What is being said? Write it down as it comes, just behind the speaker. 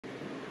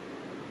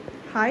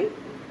Hi,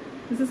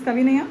 this is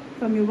Kavinaya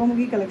from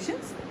Yugamugi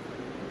collections.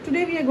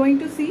 Today we are going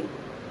to see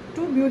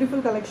two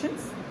beautiful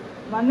collections.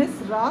 One is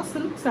raw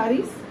silk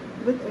sarees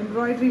with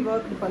embroidery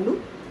work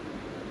pallu.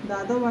 The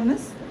other one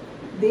is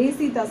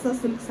desi tussar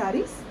silk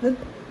sarees with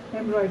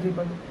embroidery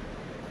pallu.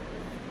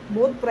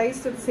 Both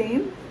priced at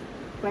same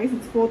price.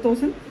 It's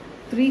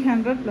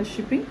 4,300 plus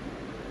shipping.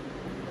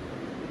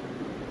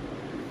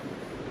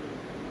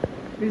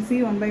 We'll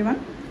see one by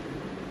one.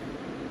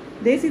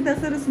 Desi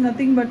tussar is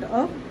nothing but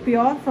a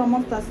pure form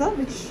of tussar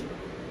which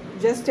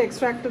just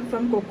extracted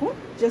from cocoon,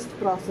 just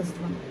processed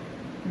one.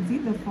 You see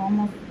the form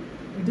of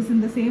it is in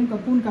the same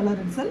cocoon color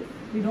itself.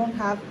 We don't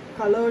have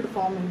colored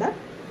form in that.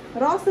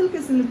 Raw silk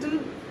is a little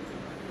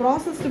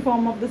processed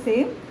form of the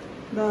same.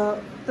 The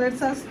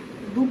threads are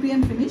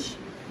dupion finish.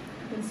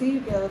 You can see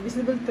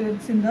visible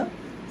threads in the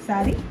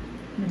saree.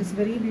 It is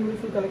very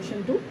beautiful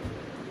collection too.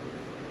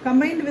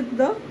 Combined with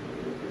the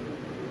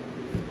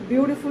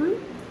beautiful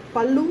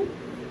pallu.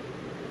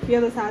 Here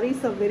the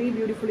sarees are very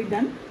beautifully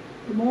done.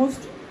 The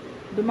most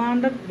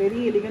demanded,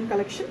 very elegant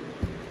collection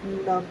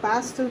in the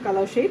pastel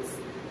color shades.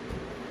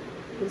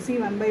 We'll see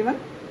one by one.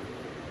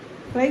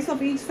 Price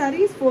of each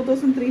saree is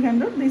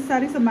 4,300. These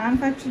sarees are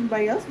manufactured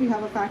by us. We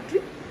have a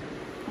factory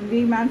and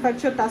we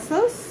manufacture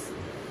tussars,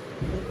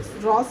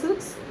 raw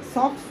silks,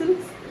 soft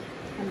silks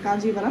and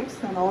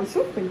kanjivarams and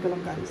also pink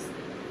kalamkaris.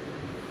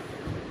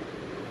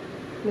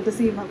 Let us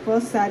see my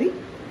first saree.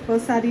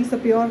 First saree is a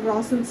pure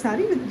raw silk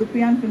saree with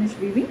dupion finish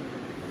weaving.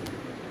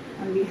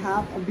 And we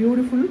have a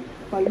beautiful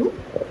pallu,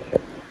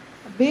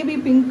 a baby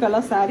pink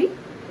color saree,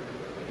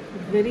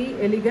 very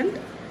elegant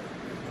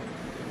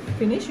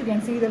finish. You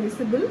can see the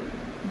visible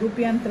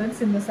dupion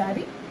threads in the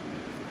saree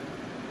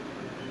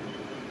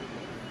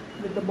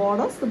with the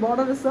borders. The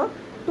border is a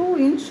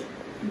 2-inch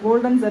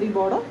golden zari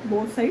border.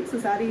 Both sides the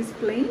saree is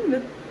plain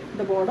with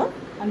the border,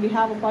 and we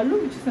have a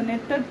pallu which is a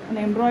netted and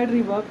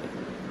embroidery worked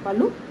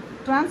pallu.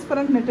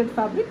 Transparent netted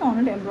fabric on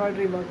it,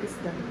 embroidery work is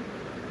done.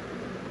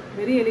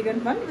 Very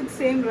elegant one with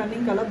same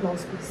running color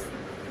blouse piece.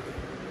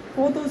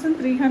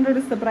 4,300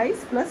 is the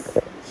price plus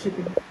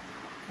shipping.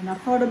 An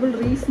affordable,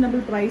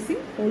 reasonable pricing,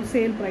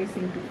 wholesale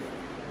pricing too.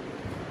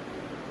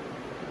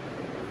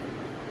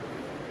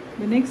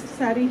 The next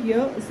saree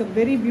here is a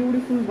very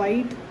beautiful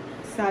white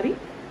saree.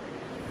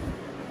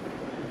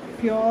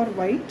 Pure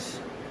white,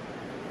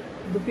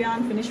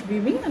 dupion finish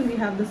weaving, and we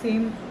have the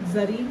same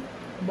zari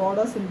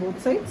borders in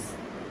both sides.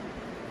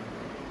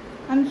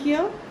 And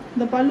here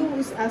the pallu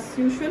is as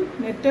usual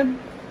netted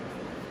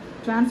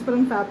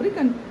transparent fabric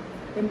and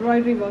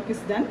embroidery work is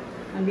done,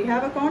 and we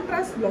have a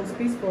contrast blouse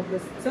piece for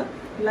this. It's a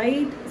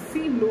light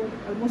sea blue,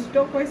 almost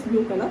turquoise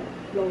blue color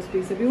blouse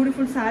piece. A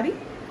beautiful saree,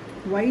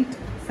 white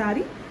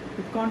saree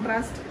with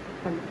contrast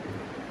pallu.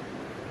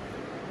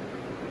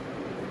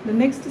 The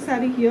next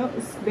saree here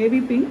is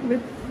baby pink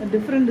with a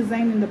different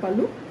design in the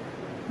pallu.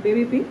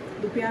 Baby pink,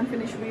 dupion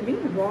finish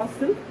weaving, raw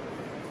silk,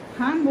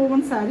 hand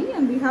woven saree,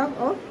 and we have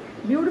a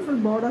beautiful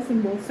borders in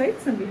both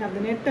sides, and we have the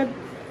netted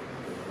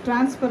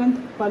transparent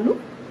pallu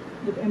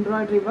with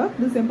embroidery work.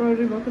 This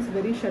embroidery work is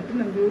very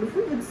subtle and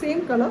beautiful with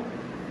same color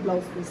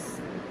blouse piece.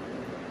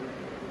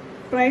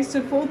 Priced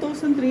at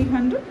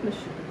 4,300 plus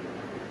shipping.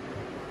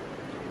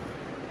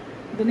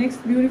 The next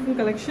beautiful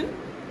collection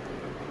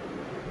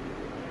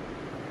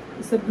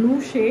is a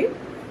blue shade.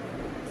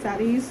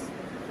 Saree is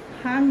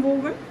hand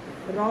woven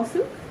raw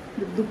silk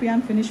with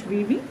dupion finish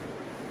weaving.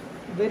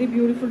 Very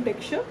beautiful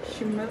texture,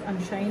 shimmer and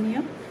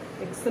shinier.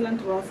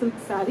 Excellent raw silk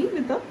saree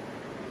with the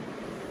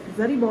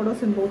zari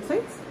borders in both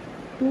sides,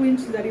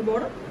 2-inch zari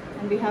border,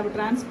 and we have a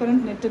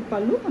transparent netted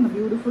pallu and a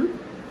beautiful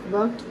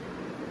worked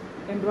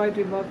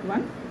embroidery work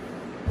one.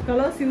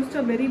 Colors used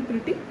are very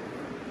pretty,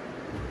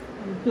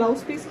 and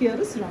blouse piece here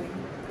is running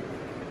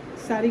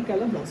saree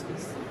color blouse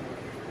piece.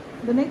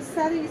 The next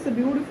saree is a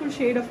beautiful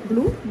shade of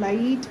blue,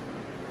 light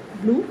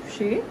blue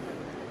shade,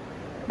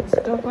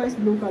 turquoise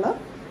blue color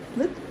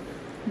with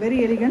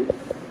very elegant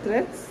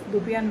threads,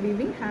 dupion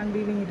weaving, hand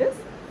weaving it is,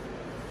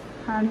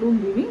 hand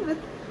loom weaving with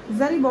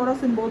zari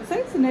borders in both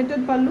sides,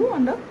 netted pallu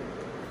and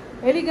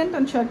elegant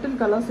and subtle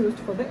colors used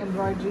for the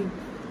embroidery. You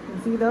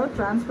can see the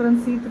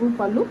transparent see-through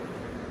pallu,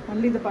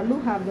 only the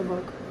pallu have the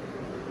work.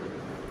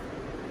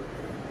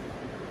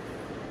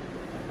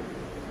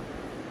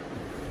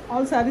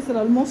 All sarees are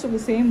almost of the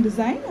same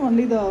design,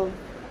 only the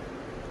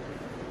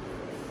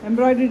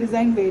embroidery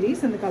design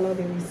varies and the color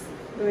varies.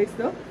 So it's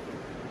the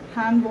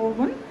hand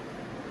woven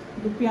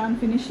dupion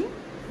finishing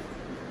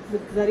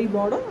with zari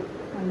border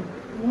and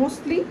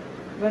mostly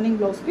running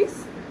blouse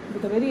piece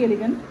with a very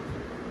elegant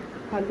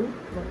pallu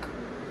work.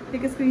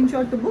 Take a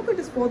screenshot to book. It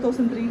is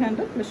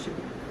 4,300 plus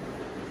shipping.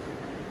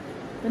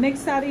 The next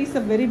saree is a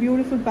very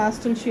beautiful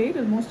pastel shade,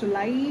 almost a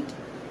light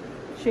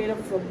shade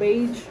of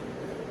beige,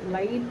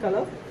 light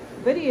color,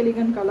 very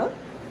elegant color,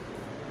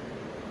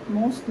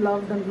 most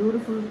loved and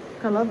beautiful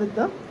color with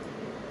the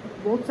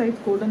both sides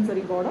golden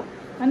zari border.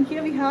 And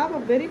here we have a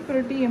very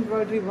pretty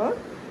embroidery work.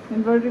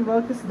 Embroidery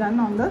work is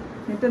done on the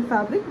knitted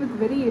fabric with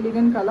very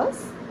elegant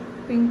colors.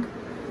 Pink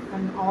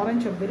and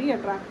orange are very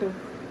attractive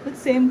with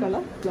same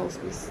color blouse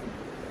piece.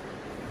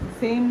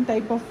 Same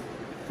type of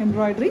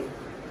embroidery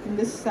in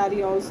this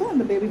saree also, in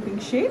the baby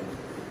pink shade.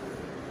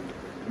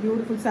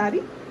 Beautiful saree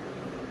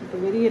with a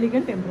very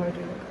elegant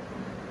embroidery work.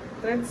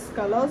 Threads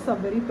colors are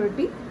very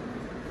pretty,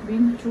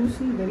 being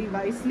chosen very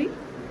wisely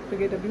to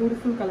get a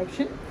beautiful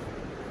collection.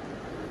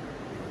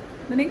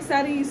 The next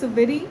saree is a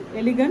very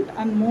elegant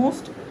and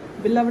most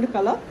beloved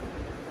color,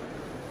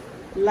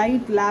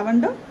 light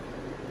lavender.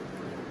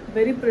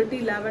 Very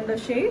pretty lavender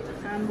shade,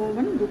 hand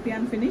woven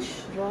dupion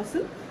finish raw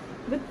silk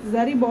with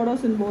zari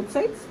borders in both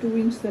sides,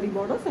 2-inch zari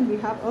borders, and we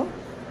have a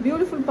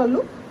beautiful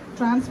pallu,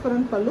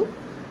 transparent pallu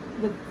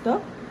with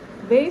the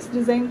vase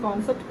design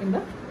concept in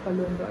the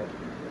pallu embroidery.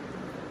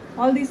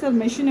 All these are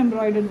machine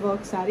embroidered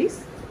work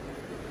sarees.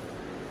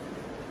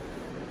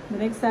 The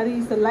next saree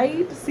is the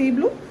light sea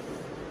blue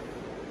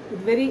with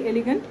very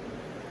elegant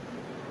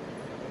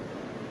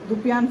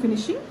dupion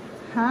finishing,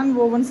 hand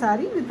woven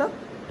saree with a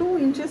 2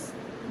 inches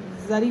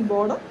zari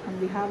border, and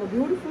we have a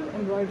beautiful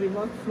embroidery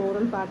work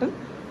floral pattern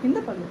in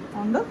the pallu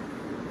on the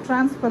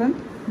transparent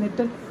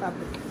knitted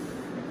fabric.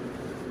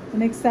 The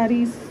next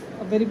saree is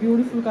a very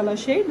beautiful color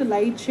shade, the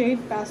light shade,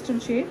 pastel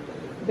shade,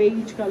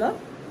 beige color.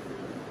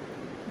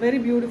 Very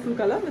beautiful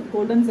color with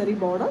golden zari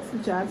borders,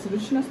 which adds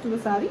richness to the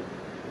saree,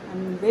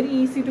 and very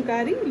easy to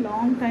carry,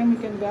 long time you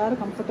can wear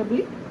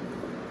comfortably.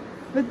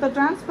 With the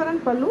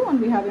transparent pallu, and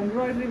we have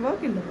embroidery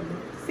work in the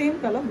pallu. Same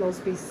color blouse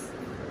piece.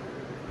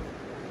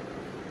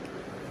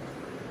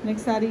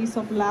 Next saree is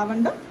of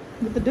lavender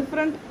with a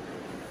different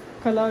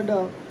colored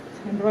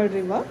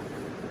embroidery work,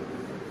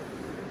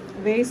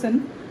 vase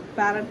and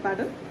parrot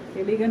pattern,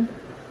 elegant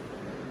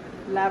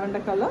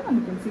lavender color, and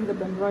you can see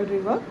the embroidery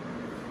work.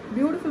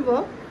 Beautiful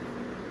work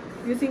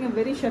using a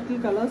very subtle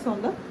colors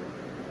on the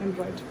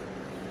embroidery.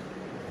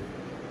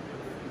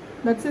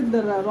 That's it.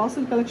 The raw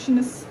silk collection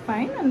is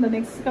fine, and the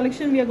next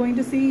collection we are going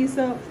to see is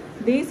a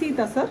desi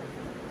tussar.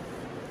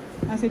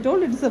 As I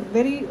told, it is a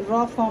very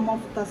raw form of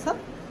tussar.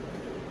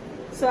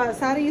 So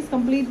saree is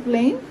complete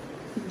plain,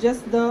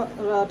 just the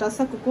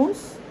tussar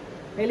cocoons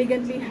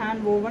elegantly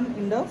hand woven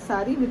in the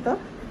saree with a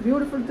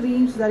beautiful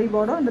 3-inch zari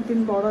border and a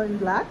thin border in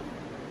black.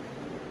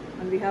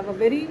 And we have a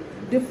very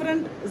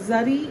different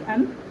zari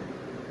and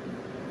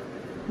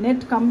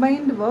net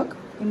combined work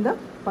in the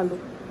pallu.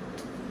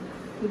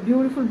 The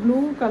beautiful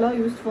blue color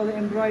used for the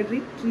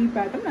embroidery tree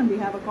pattern, and we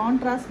have a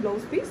contrast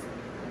blouse piece,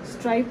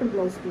 striped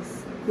blouse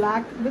piece,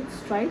 black with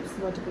stripes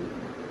vertically.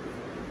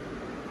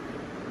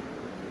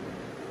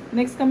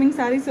 Next coming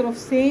sarees are of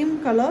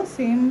same color,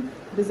 same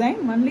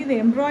design, only the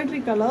embroidery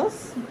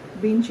colors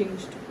been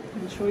changed.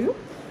 I will show you.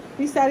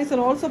 These sarees are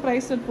also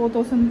priced at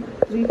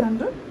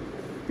 4,300.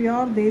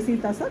 Pure desi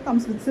tussar,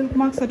 comes with silk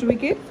mark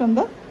certificate from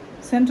the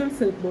Central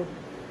Silk Board.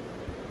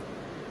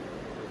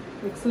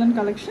 Excellent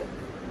collection,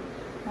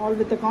 all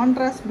with a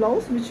contrast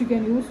blouse which you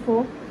can use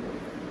for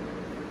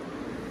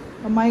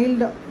a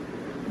mild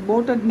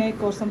boated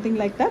neck or something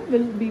like that.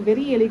 Will be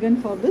very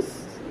elegant for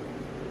this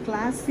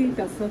classy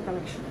tussar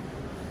collection.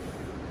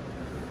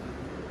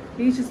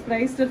 Each is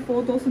priced at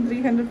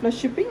 4,300 plus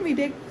shipping. We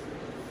take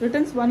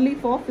returns only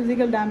for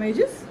physical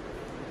damages.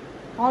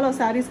 All our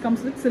sarees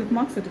comes with silk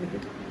mark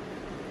certificate.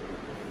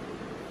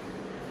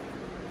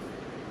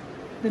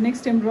 The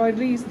next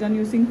embroidery is done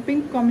using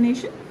pink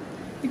combination.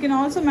 You can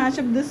also match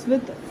up this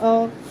with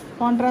a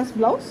contrast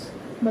blouse,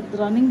 but the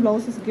running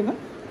blouse is given.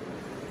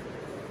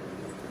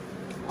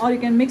 Or you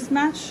can mix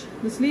match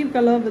the sleeve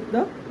color with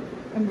the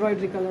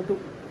embroidery color too.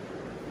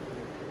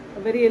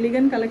 A very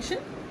elegant collection.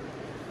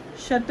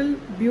 Shuttle,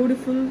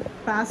 beautiful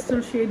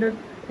pastel shaded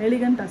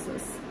elegant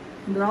tussars.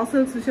 The raw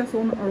silks which are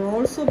shown are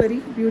also very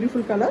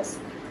beautiful colors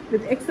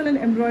with excellent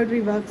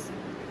embroidery works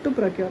to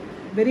procure.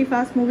 Very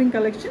fast moving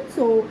collection,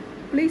 so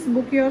please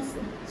book yours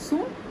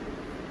soon.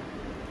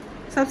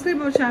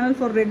 Subscribe our channel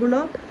for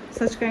regular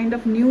such kind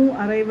of new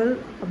arrival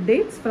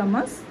updates from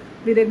us.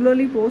 We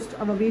regularly post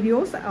our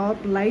videos or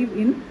live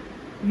in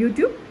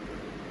YouTube.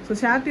 So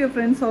share to your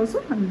friends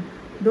also, and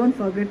don't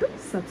forget to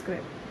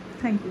subscribe.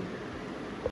 Thank you.